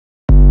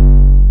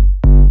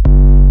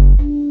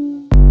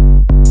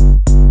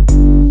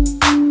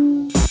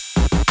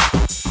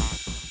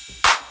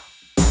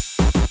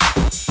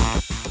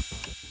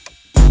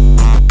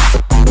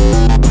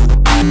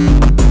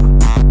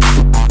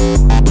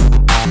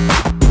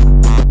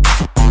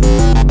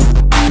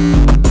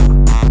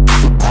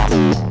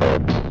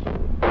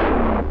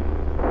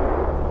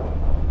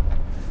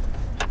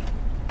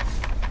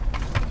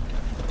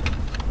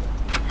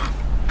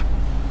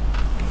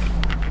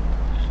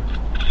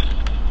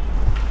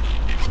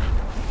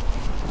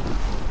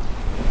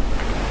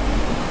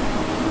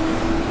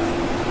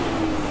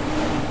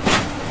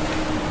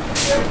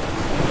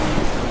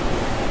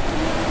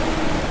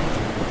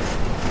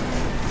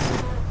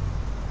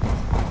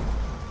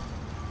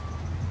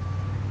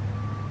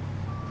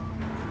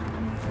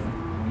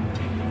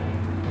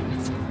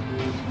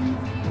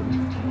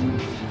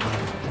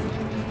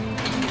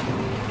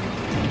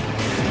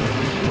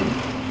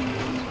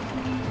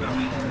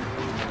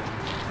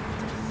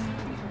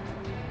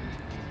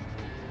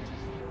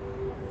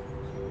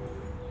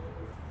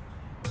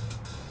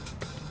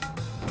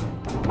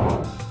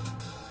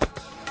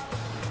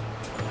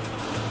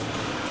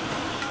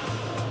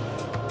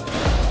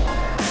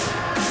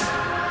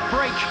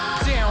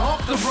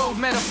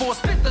metaphor,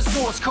 spit the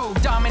source code,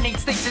 dominate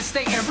state to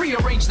state and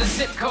rearrange the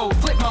zip code.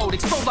 Flip mode,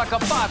 explode like a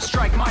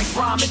 5-strike, mic,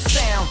 rhyme and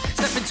sound.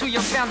 Step into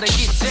your town to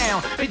get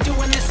down. Been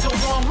doing this so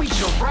long, we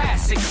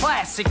Jurassic,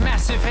 classic,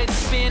 massive head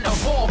spin,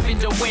 evolving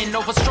to win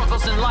over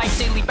struggles in life,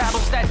 daily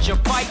battles that you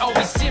fight,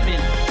 always simming.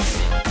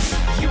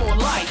 Your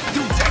life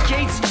through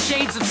decades and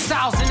shades of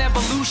styles and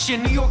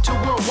evolution. New York to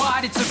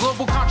worldwide, it's a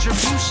global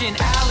contribution.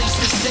 Alleys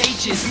to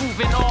stages,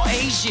 moving all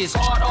ages.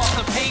 Art off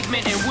the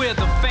pavement and we're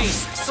the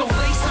face. So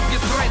lace up your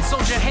threads,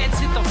 hold your heads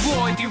hit the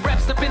floor. If you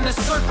reps up in the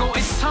circle,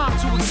 it's time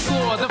to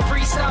explore the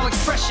freestyle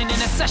expression in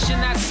a session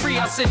that's free.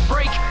 I said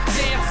break,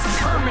 dance,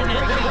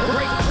 permanently.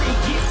 Break free,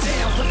 get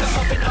down, put the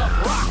up and up,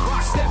 rock,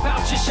 rock. Step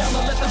out your shell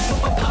and let the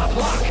pop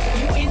lock.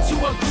 You into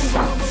a groove,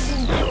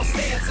 remove your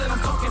stance, and I'm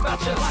talking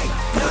about your life,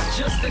 not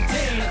just a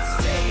dance.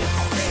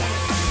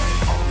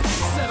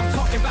 Said I'm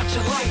talking about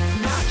your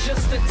life, not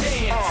just a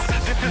dance.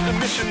 This is a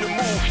mission to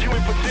move, you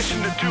in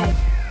position to do.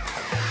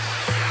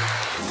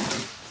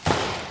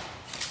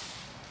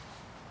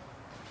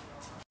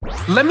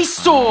 Let me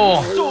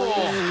soar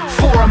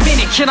for a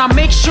minute, can I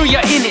make sure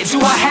you're in it?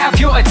 Do I have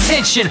your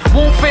attention?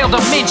 Won't fail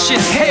to mention,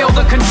 hail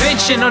the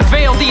convention,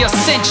 unveil the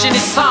ascension,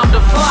 it's time to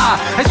fly.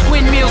 As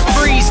windmills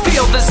breeze,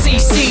 feel the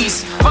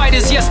CCs.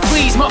 Fighters, yes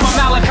please, mama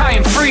Malakai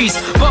and freeze.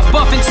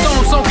 Buff and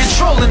stone, so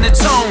controlling the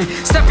tone.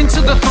 Step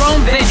into the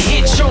throne, then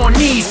hit your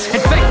knees.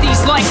 Infect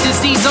these like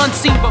disease,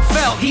 unseen but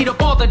felt. Heat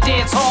up all the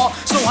dance hall,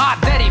 so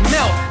hot that it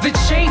melt. The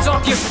chains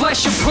off your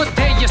flesh and put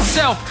there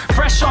yourself.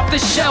 Fresh off the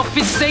shelf,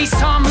 it stays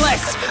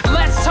timeless.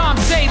 Less time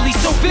daily,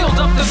 so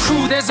build up the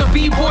crew. There's a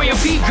B-boy, a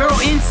B-girl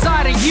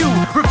inside of you.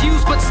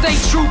 Refuse but stay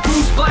true,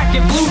 bruise black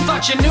and blue.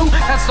 Thought you knew,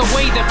 that's the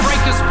way that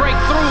breakers break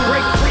through.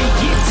 Break free,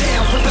 get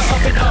down, put the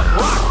up and up,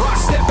 rock, rock.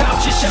 Step out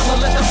your shell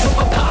and let the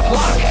pop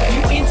lock.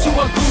 You into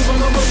a groove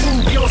and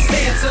remove your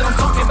stance. And I'm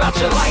talking about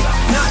your life,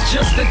 not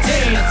just a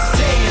dance.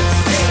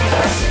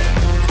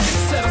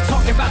 Said I'm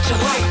talking about your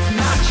life,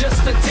 not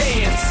just a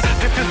dance.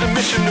 This is a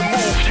mission to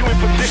move, you in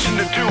position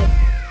to do.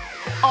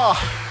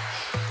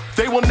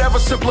 They will never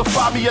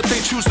simplify me, yet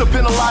they choose to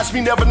penalize me.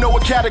 Never know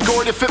a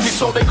category to fit me,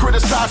 so they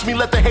criticize me.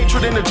 Let the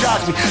hatred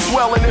energize me,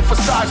 swell and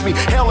emphasize me.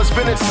 Hell has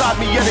been inside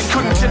me, yet it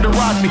couldn't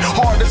tenderize me.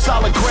 Hard and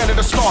solid, granted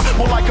a star,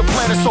 more like a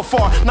planet so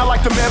far. Not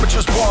like the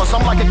amateurs' bars,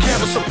 I'm like a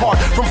canvas apart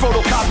from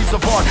photocopies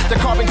of art. The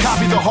carbon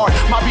copy the heart,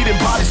 my beat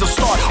embodies a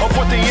start of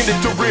what they ended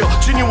the real.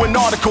 Genuine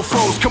article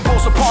froze,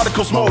 composed of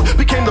particles mode.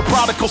 Became the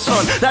prodigal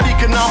son, that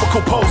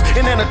economical pose.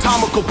 In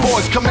anatomical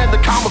poise, command the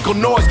comical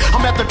noise.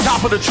 I'm at the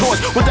top of the choice,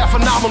 with that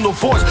phenomenal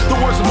voice. The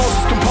words of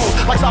Moses composed,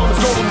 like Solomon's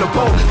golden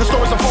bow. The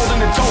stories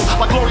unfolding and told,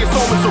 like glorious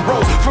omens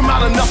arose. From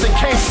out of nothing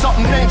came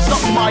something, named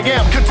something I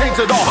am. Contains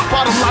it all,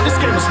 bottom line, this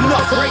game is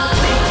nothing. Break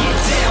free, get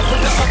down, put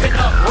the up and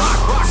up, rock,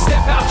 rock.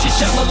 Step out your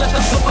shell and let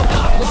the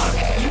pop lock.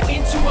 You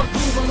into a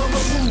groove and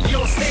remove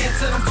your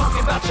stance. And I'm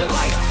talking about your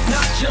life,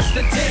 not just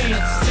a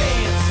dance.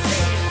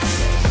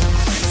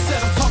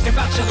 Said I'm talking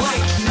about your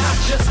life, not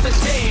just a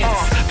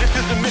dance. This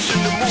is a mission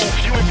to move,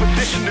 you in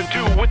position to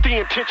do, with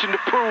the intention to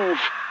prove.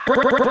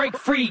 Break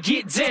free,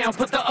 get down,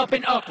 put the up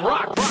and up,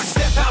 rock, rock.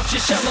 Step out your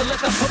shell and let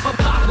the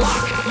pop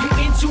lock. You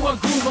into a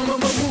groove and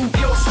remove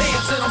your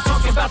stance. And I'm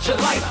talking about your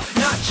life,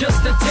 not just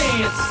a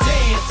dance.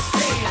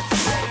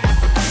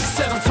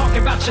 Said I'm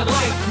talking about your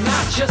life,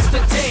 not just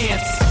a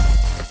dance.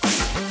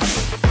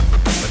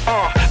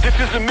 This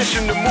is a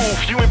mission to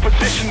move, you in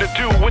position to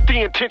do, with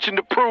the intention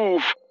to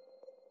prove.